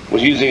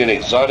was using an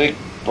exotic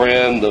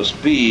brand of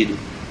speed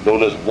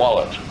known as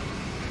Wallet.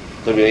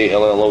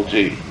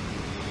 W-A-L-L-O-T.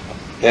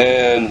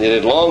 And it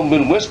had long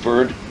been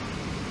whispered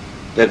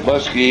that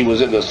Muskie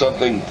was into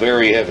something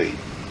very heavy.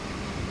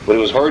 But it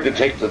was hard to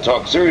take the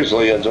talk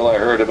seriously until I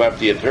heard about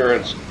the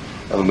appearance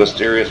of a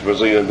mysterious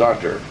Brazilian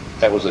doctor.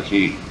 That was the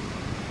key.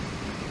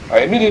 I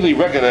immediately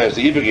recognized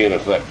the Ibogaine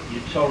effect. You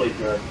totally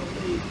burned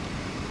the lead.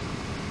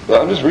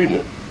 Well, I'm just reading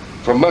it.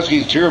 From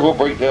Muskie's tearful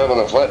breakdown on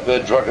a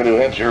flatbed truck in New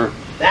Hampshire.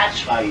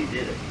 That's how you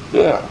did it.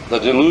 Yeah, the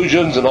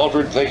delusions and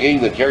altered thinking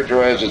that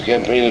characterized his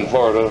campaign in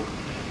Florida,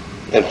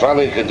 and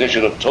finally a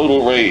condition of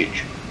total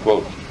rage,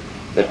 quote,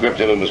 that gripped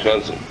him in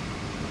Wisconsin.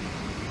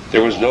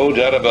 There was no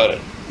doubt about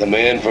it. The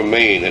man from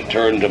Maine had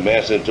turned to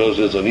massive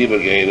doses of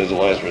Ibogaine as a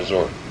last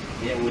resort.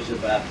 It was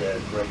about the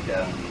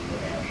breakdown in New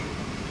Hampshire.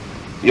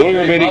 The only Any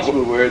remaining...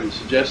 possible word that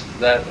suggests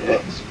that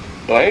it's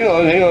Well,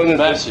 hang on.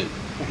 massive.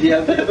 Yeah,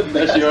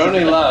 that's your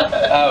only line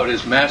out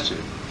is massive.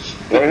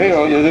 All right, hang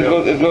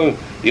on.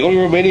 The only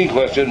remaining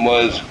question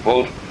was,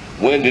 quote,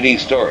 when did he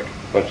start?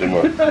 Question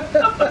mark.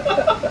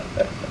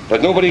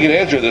 But nobody can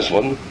answer this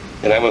one,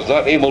 and I was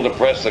not able to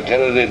press the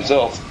candidate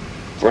himself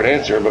for an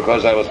answer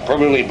because I was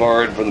permanently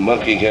barred from the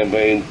Muskie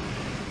campaign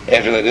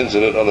after that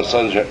incident on the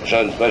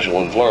Sunshine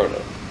Special in Florida.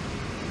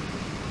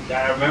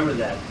 I remember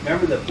that.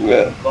 Remember the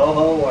Yeah.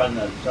 boho on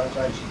the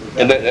Sunshine?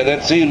 And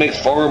that scene makes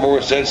far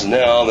more sense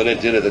now than it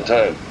did at the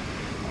time.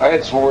 I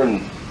had sworn,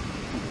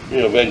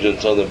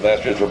 vengeance on the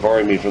bastards for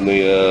barring me from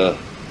the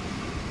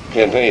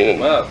campaign. And,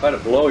 Wow, quite a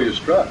blow you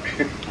struck.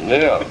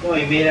 yeah. No,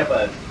 he made up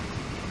a.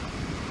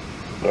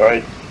 All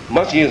right.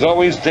 Muskie has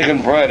always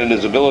taken pride in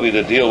his ability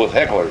to deal with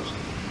hecklers.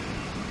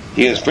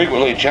 He has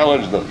frequently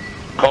challenged them,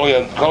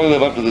 calling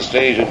them up to the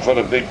stage in front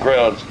of big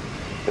crowds,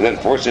 and then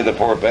forcing the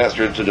poor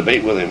bastards to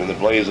debate with him in the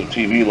blaze of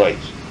TV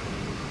lights.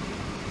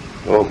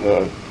 Oh,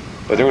 God.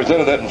 But there was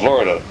none of that in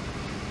Florida.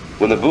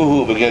 When the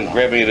boohoo began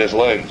grabbing at his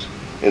legs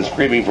and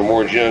screaming for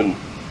more gin,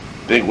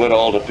 Big went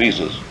all to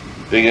pieces.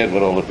 Big Ed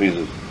went all to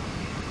pieces.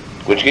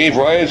 Which gave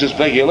rise to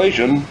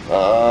speculation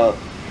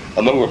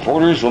among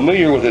reporters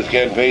familiar with his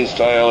campaign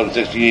style in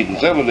 68 and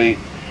 70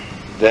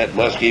 that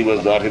Muskie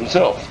was not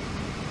himself.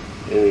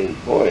 And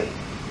boy,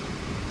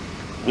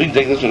 we can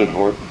take this one to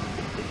court.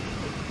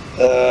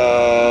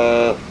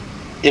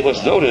 It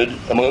was noted,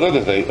 among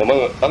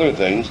other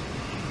things,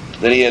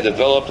 that he had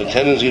developed a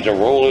tendency to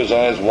roll his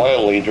eyes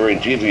wildly during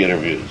TV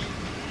interviews,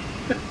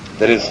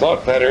 that his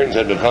thought patterns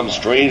had become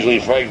strangely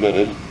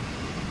fragmented,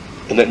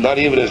 and that not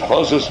even his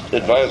closest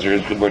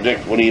advisors could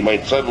predict when he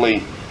might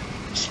suddenly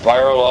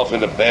spiral off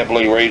into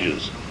babbling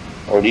rages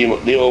or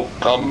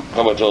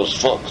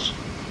neo-comatose funks.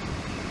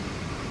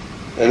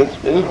 And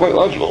it is quite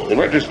logical. In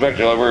retrospect,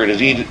 however, it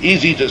is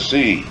easy to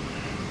see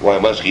why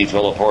Muskie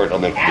fell apart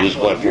on the news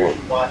platform.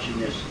 You're watching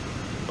this.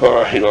 All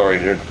right.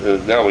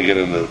 Now we get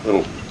into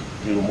little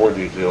more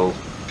details.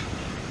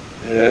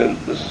 And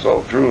this is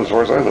all true as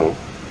far as I know.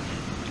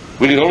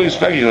 We can only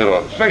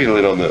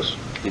speculate on this.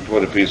 Each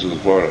one of pieces in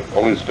Florida.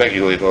 Only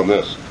speculate on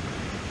this.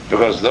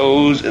 Because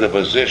those in a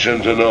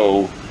position to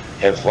know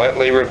have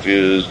flatly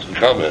refused to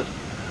comment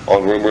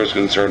on rumors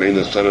concerning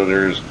the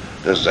senator's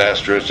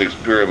disastrous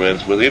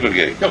experiments with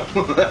Ibogaine.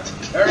 That's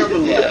a terrible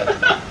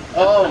line.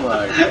 Oh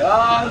my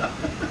God.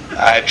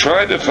 I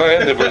tried to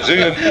find the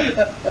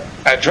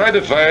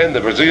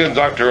Brazilian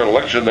doctor on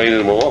election night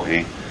in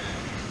Milwaukee,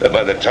 but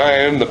by the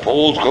time the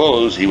polls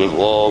closed, he was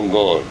long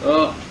gone.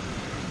 Oh.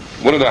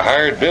 One of the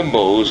hired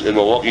bimbos in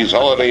Milwaukee's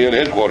Holiday Inn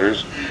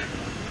headquarters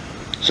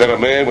said a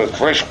man with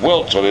fresh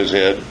welts on his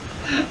head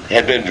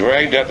had been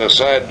dragged out the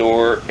side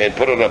door and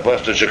put on a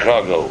bus to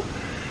Chicago,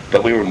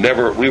 but we were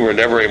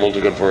never able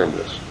to confirm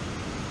this.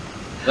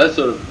 That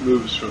sort of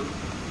moves from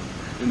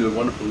into a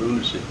wonderful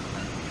lunacy.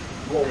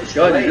 What was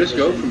God, great you just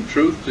was go in- from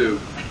truth to,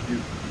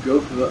 you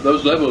go from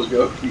those levels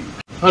go.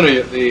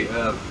 Honey, the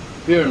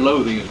Fear and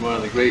Loathing is one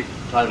of the great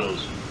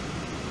titles.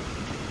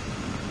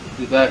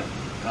 Did that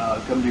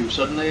come to you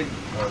suddenly,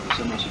 or did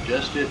someone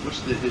suggest it?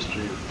 What's the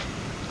history of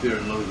Fear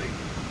and Loathing?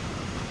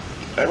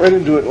 I ran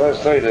into it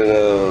last night in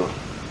a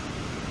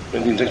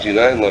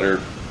 1969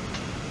 letter.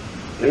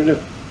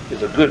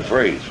 It's a good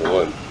phrase, for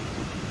one.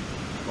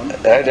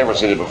 I'd never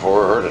seen it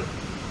before or heard it.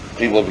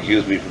 People have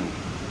accused me from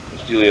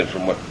stealing it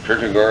from, what,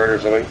 Kierkegaard or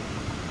something?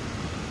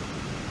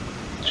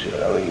 Shit, I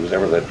don't think he was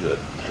ever that good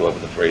to come up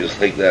with a phrase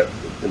like that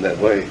in that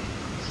way.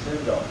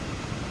 Stendhal.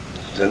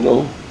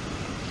 Stendhal?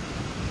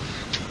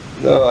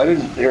 No, I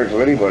didn't hear it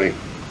from anybody.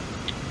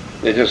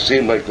 It just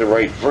seemed like the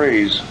right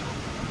phrase.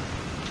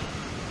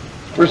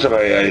 First time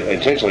I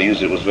intentionally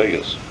used it was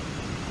Vegas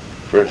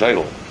for a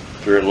title,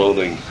 Fear and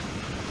Loathing.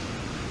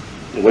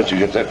 And once you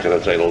get that kind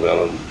of title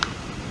down, and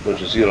once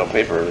you see it on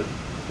paper,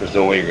 there's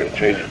no way you're going to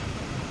change it.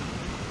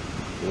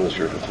 Unless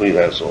you're a complete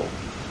asshole.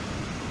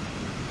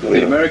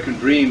 The American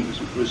Dream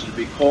was to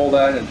be called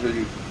that until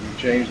you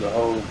changed the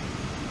whole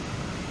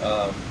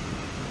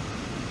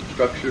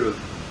structure of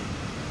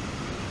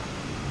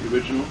the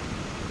original?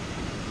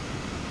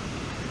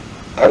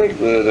 I think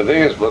the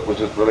Vegas book was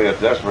just really a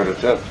desperate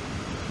attempt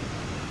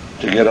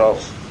to get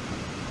off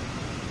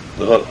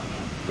the hook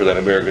for that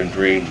American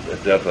Dream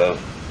at death of.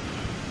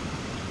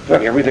 In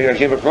fact, everything I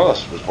came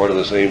across was part of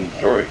the same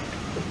story.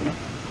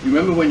 You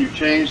remember when you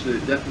changed the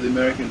Death of the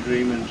American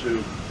Dream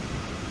into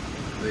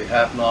the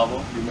half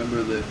novel? You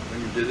remember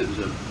when you did it?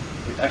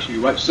 Actually,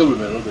 you write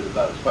Silverman a little bit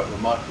about it. It's quite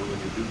remarkable when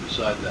you do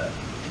decide that.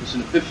 It's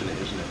an epiphany,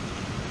 isn't it?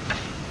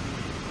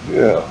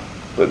 Yeah,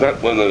 but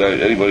not one that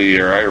anybody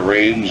or I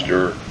arranged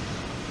or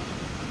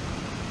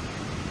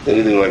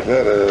anything like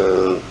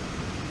that.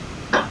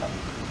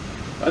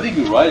 I think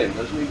you write it,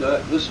 doesn't he?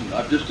 Listen,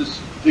 I've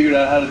just figured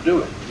out how to do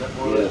it. Is that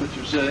more or less what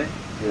you're saying?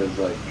 Yeah, it's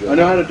like, I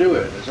know how to do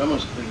it. It's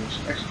almost an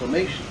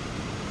exclamation.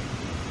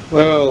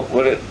 Well,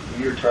 when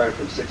we were trying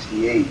from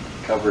 '68,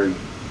 covering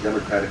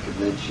Democratic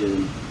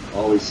Convention,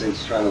 all these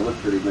things, trying to look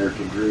for the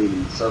American Dream,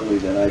 and suddenly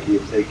that idea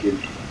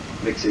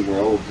of mixing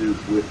Raoul Duke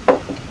with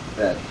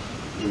that,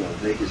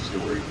 Vegas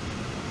story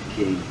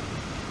came,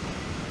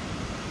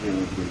 they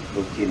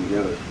both came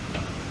together.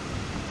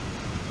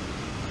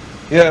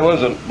 yeah, it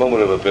was a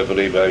moment of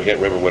epiphany, but I can't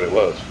remember what it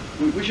was.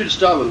 We should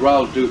start with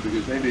Raoul Duke,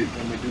 because maybe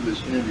when we do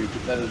this interview,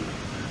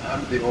 how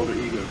did the alter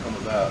ego come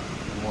about,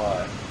 and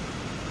why,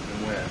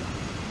 and when?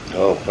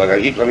 Oh, like I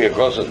keep coming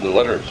across it in the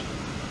letters.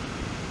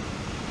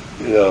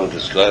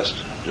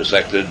 Discussed,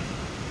 dissected.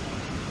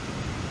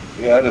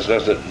 Yeah, I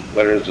discussed it in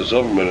letters to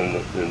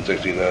Silverman in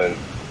 '69.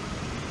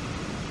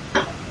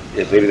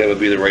 If maybe that would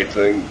be the right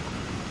thing.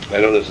 I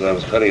know this, and I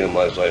was cutting him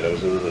last night. I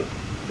was into the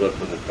book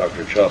with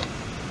Dr. Chuck.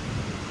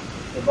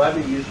 It might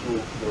be useful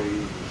for you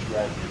to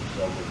describe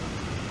yourself.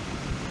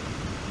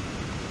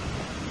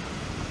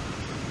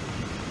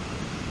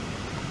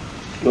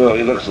 Well,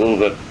 he looks a little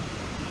bit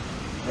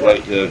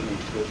like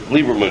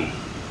Lieberman.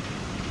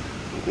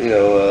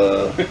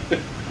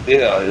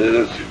 Yeah, it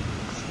is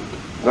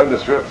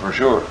nondescript for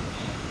sure.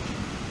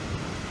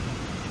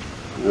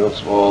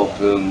 Small,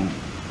 thin,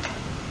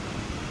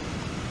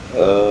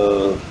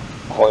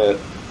 quiet.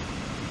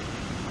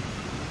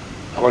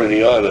 According to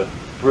Jan, a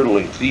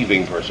brutally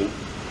thieving person.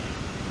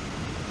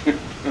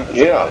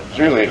 Yeah,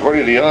 seriously,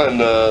 according to Jan,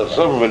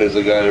 Silverman is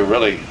the guy who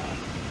really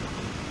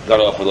got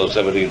off with those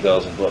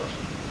 17,000 books.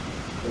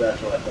 But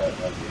that's what I thought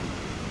might be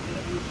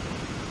useful.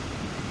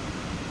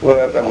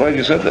 Well, I'm glad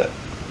you said that.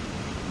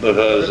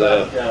 Because,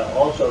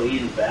 also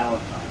Eden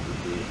Valentine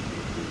would be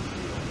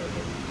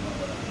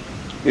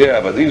yeah,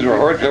 but these were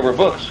hardcover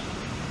books.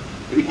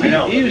 He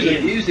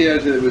used the idea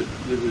that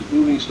was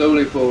moving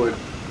slowly forward,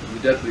 the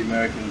death of the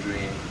American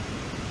dream.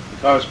 The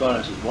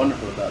correspondence is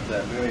wonderful about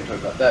that. We already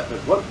talked about that.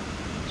 But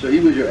so he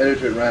was your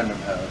editor at Random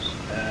House,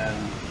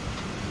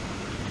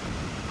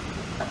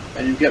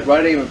 and you kept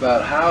writing him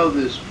about how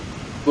this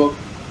book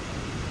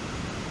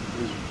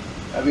was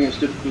having its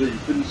difficulty. You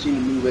couldn't seem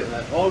to move it, and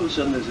all of a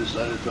sudden there's this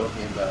letter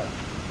talking about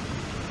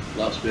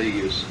Las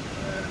Vegas.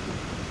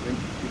 And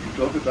could you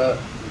talk about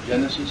the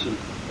genesis of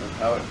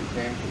how it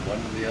became from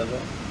one to the other?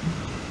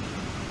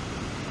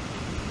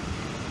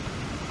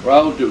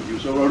 Raoul Duke, you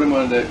so wrote him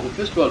on that. Well,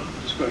 first of all,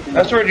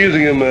 I started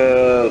using him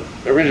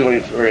originally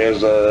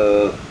as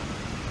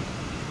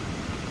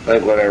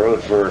like when I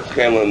wrote for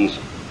Scanlon's,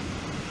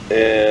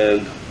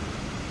 and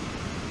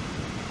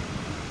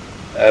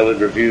I would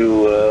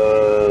review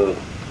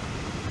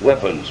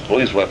weapons,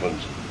 police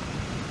weapons,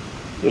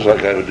 just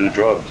like I would do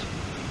drugs.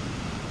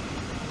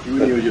 You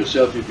knew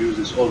yourself, you'd use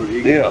this alter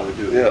ego. Yeah, would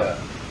do. yeah.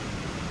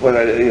 When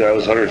I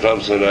was Hunter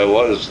Thompson, I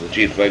was the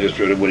chief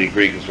magistrate of Woody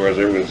Creek, as far as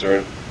they were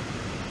concerned.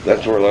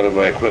 That's where a lot of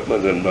my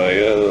equipment and my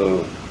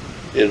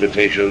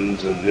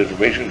invitations and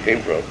information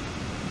came from.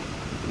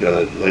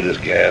 The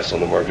latest gas on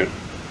the market.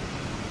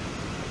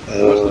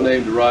 What's the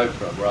name derived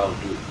from, Raoul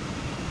Duke?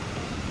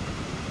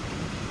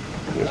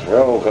 Yes,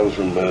 Raoul comes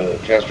from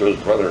Castro's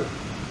brother.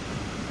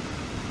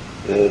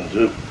 And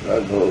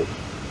God knows.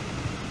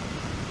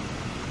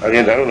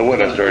 Again, I don't know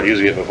when I started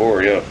using it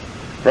before, yeah.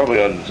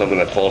 Probably on something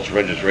like false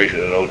registration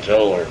at a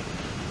hotel or,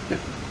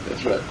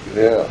 That's right.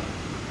 yeah.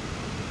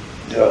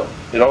 Yeah.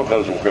 It all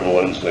comes from criminal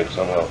instinct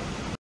somehow.